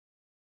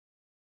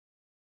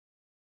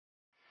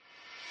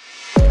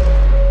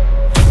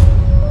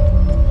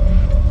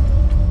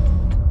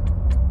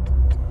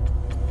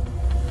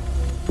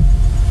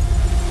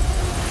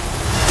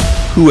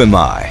Who am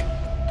I?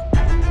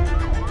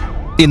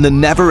 In the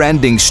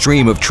never-ending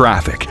stream of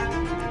traffic,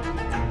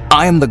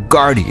 I am the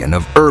guardian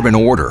of urban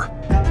order.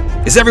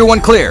 Is everyone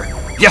clear?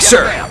 Yes,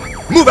 sir.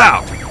 Move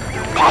out!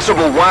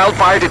 Possible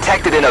wildfire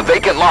detected in a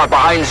vacant lot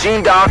behind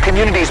Zindar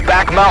Community's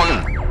back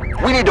mountain.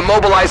 We need to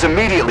mobilize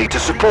immediately to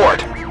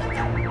support.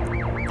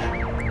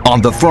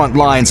 On the front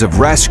lines of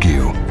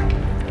rescue,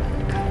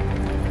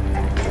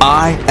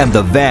 I am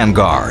the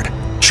vanguard,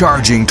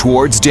 charging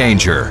towards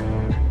danger.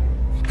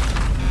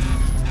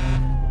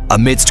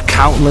 Amidst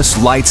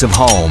countless lights of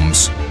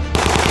homes,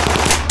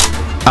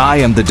 I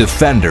am the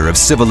defender of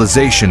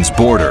civilization's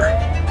border.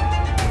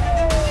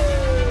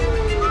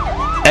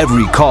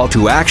 Every call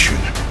to action,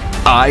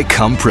 I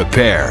come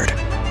prepared,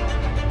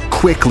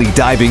 quickly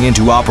diving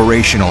into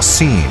operational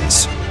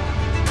scenes,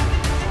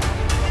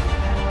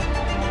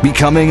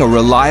 becoming a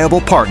reliable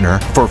partner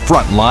for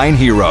frontline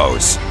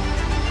heroes.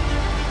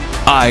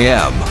 I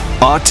am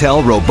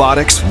Autel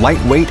Robotics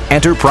Lightweight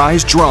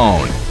Enterprise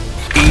Drone,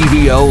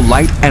 EVO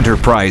Lite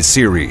Enterprise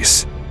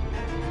Series.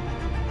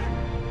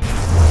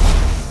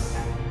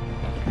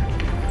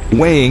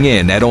 Weighing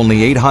in at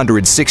only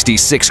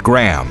 866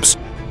 grams,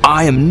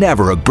 I am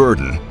never a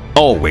burden,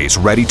 always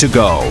ready to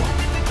go.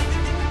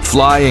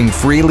 Flying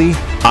freely,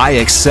 I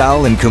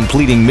excel in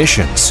completing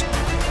missions.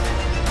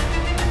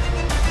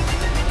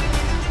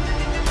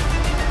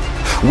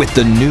 With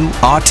the new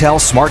Autel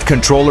Smart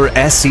Controller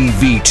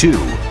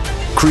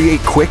SE-V2,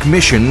 create quick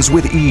missions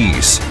with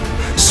ease,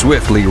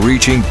 swiftly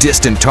reaching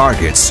distant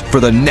targets for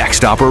the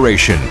next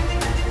operation.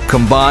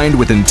 Combined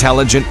with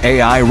intelligent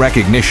AI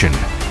recognition,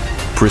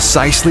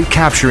 precisely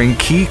capturing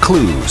key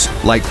clues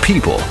like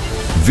people,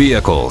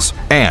 vehicles,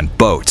 and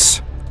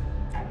boats.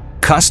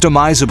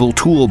 Customizable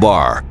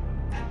toolbar,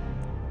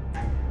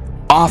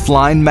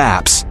 offline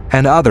maps,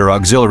 and other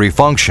auxiliary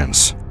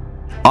functions.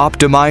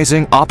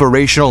 Optimizing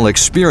operational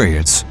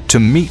experience to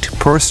meet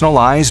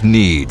personalized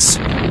needs.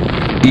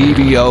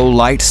 EVO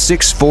Lite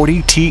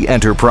 640T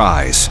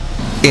Enterprise.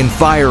 In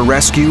fire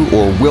rescue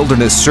or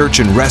wilderness search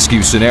and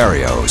rescue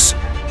scenarios,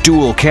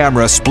 dual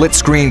camera split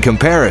screen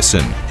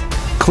comparison,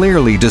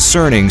 clearly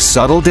discerning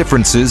subtle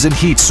differences in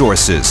heat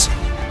sources,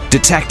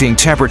 detecting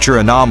temperature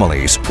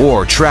anomalies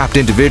or trapped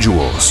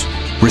individuals,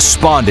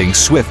 responding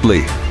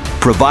swiftly,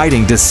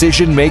 providing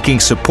decision-making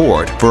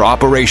support for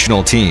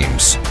operational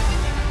teams.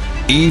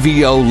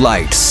 EVO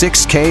Lite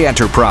 6K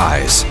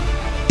Enterprise.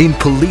 In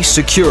police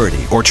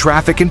security or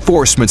traffic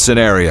enforcement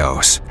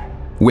scenarios,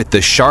 with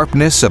the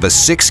sharpness of a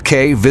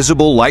 6K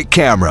visible light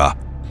camera,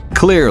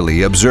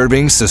 clearly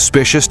observing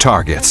suspicious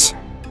targets.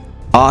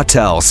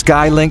 Autel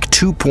Skylink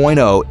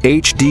 2.0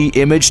 HD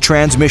image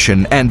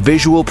transmission and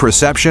visual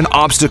perception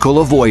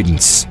obstacle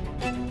avoidance,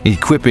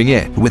 equipping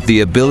it with the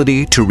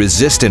ability to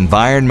resist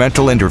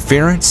environmental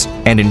interference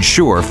and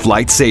ensure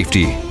flight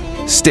safety.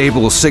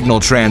 Stable signal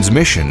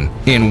transmission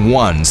in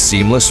one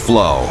seamless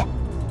flow.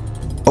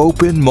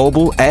 Open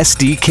Mobile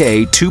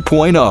SDK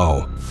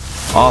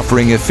 2.0,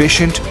 offering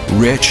efficient,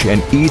 rich,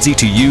 and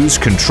easy-to-use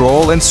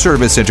control and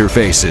service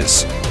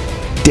interfaces.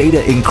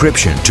 Data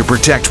encryption to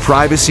protect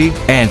privacy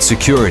and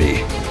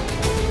security.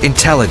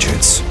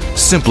 Intelligence,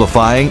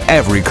 simplifying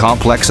every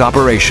complex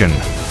operation.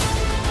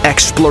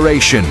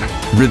 Exploration,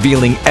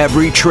 revealing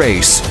every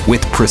trace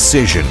with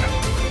precision.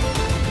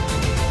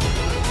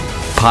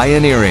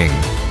 Pioneering,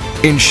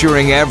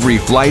 ensuring every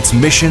flight's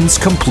mission's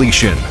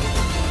completion.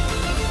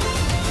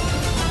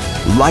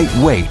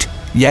 Lightweight,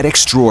 yet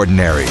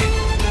extraordinary.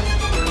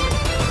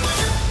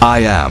 I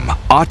am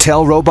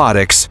Autel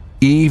Robotics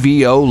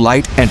EVO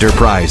Lite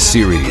Enterprise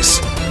Series.